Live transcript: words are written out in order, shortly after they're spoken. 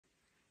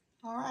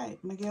All right,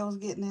 Miguel's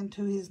getting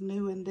into his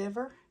new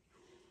endeavor.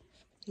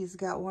 He's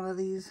got one of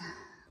these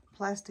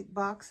plastic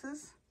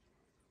boxes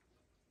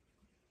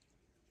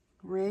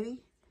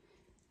ready.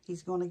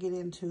 He's going to get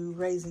into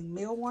raising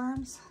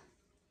mealworms.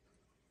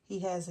 He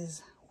has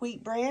his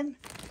wheat bran.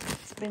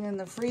 It's been in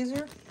the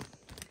freezer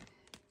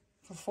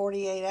for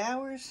 48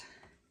 hours.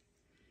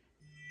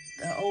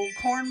 The old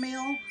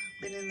cornmeal,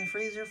 been in the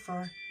freezer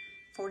for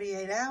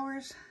 48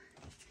 hours.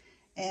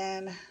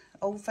 And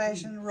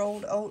old-fashioned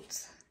rolled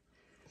oats.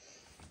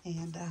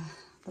 And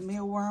the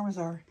mealworms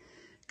are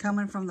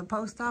coming from the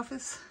post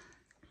office.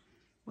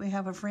 We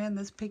have a friend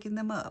that's picking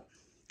them up.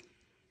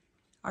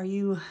 Are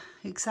you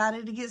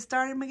excited to get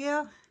started,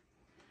 Miguel?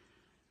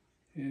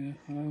 Yeah,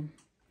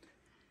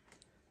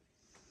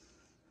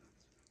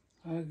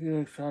 I get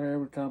excited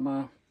every time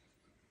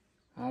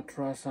I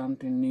try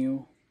something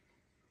new.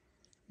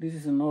 This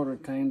is another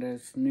thing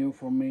that's new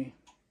for me.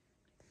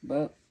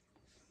 But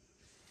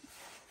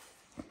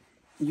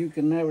you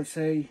can never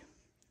say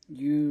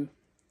you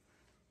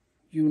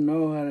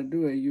know how to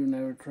do it, you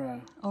never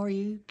try. Or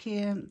you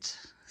can't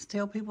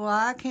tell people,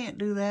 I can't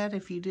do that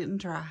if you didn't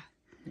try.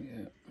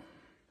 Yeah.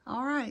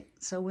 All right,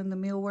 so when the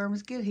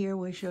mealworms get here,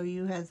 we'll show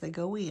you as they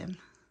go in.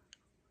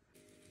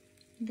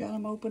 Got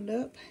them opened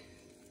up.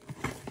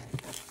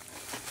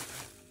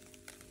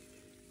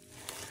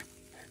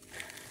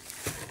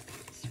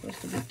 It's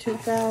supposed to be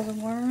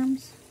 2,000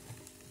 worms.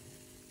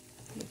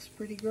 Looks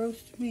pretty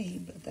gross to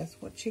me, but that's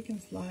what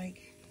chickens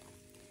like.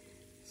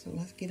 So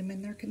let's get them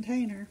in their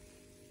container.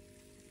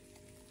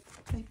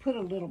 They put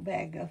a little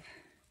bag of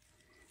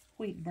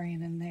wheat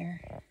bran in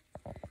there,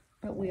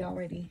 but we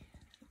already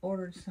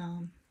ordered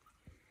some,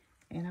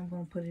 and I'm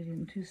going to put it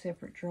in 2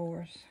 separate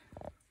drawers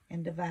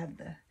and divide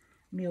the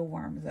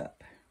mealworms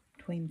up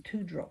between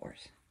 2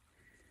 drawers.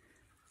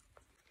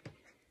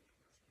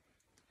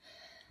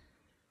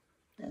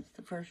 That's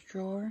the first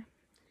drawer,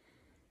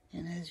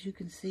 and as you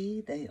can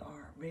see, they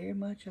are very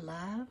much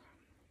alive.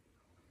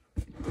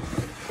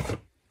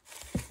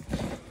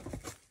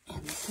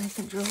 And the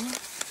second drawer,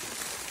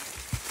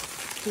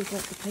 we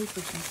got the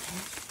papers in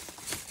there.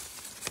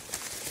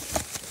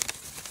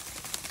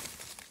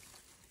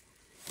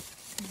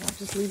 And I'll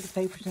just leave the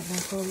papers in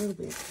there for a little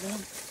bit so they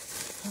don't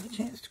have a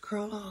chance to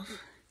crawl off.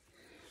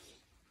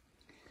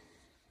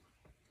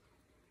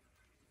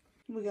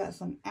 We got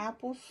some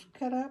apples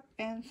cut up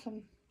and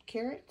some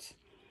carrots.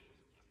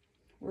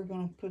 We're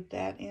going to put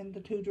that in the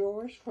 2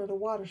 drawers for the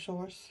water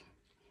source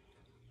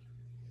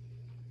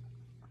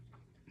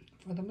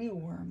for the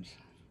mealworms.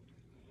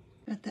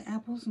 Got the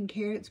apples and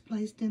carrots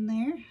placed in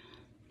there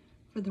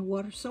for the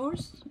water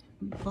source,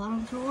 in the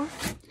bottom drawer,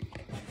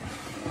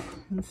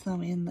 and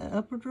some in the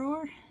upper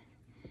drawer.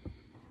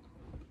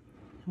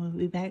 We'll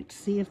be back to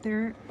see if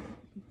they're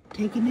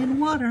taking in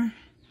water.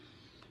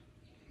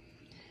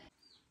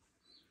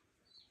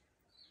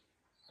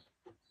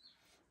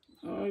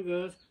 Alright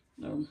guys,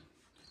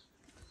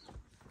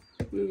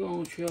 we're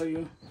going to show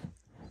you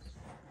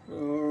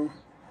our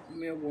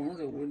mealworms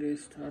that we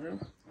just started.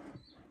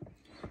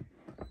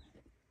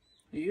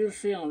 You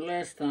see on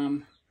last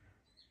time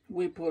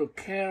we put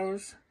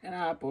carrots and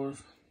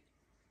apples.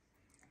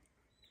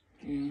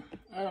 And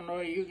I don't know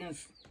if you can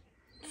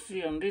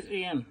see on this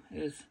end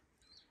is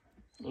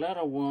a lot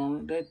of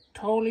worms. They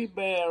totally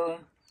bare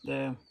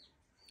the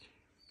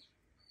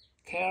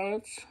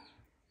carrots.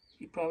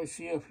 You probably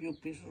see a few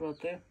pieces right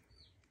there.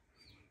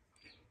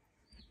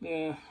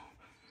 The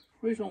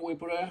reason we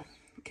put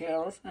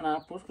carrots and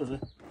apples because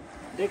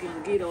they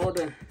can get all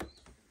the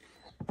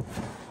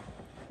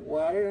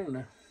water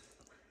and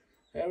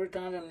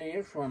everything they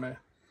need from the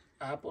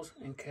apples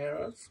and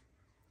carrots.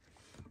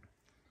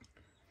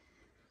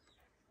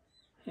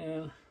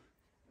 And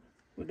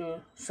we do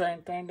the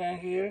same thing down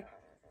here.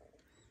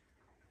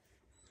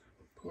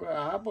 Put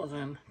our apples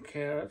and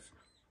carrots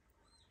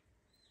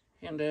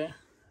in there.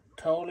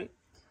 Totally.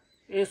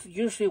 It's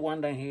usually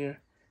one down here.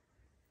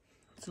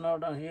 It's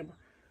not down here.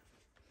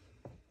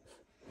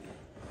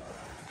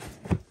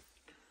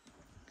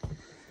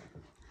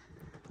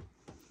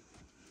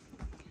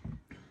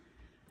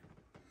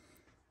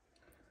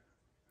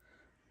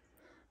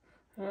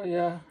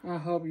 Yeah, I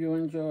hope you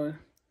enjoy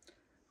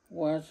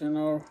watching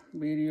our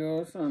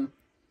videos, and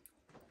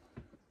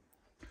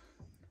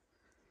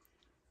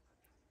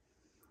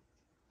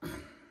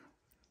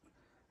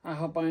I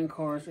hope I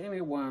encourage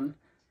anyone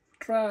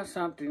try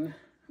something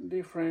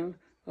different,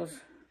 because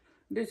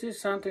this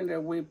is something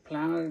that we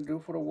planned to do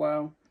for a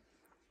while,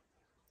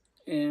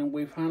 and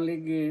we finally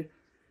get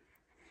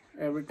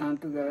everything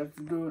together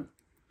to do it.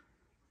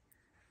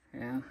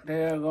 And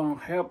they are going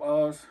to help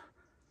us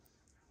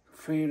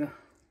feed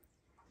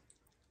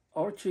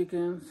our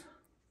chickens,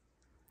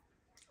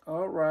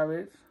 our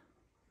rabbits,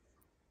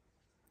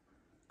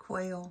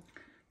 Quail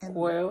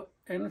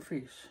and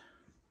fish.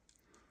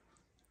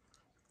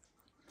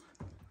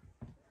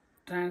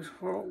 Thanks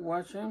for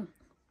watching.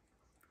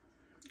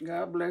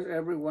 God bless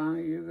everyone.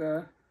 You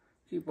guys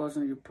keep us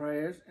in your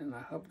prayers, and I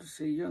hope to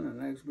see you in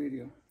the next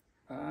video.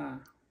 Bye.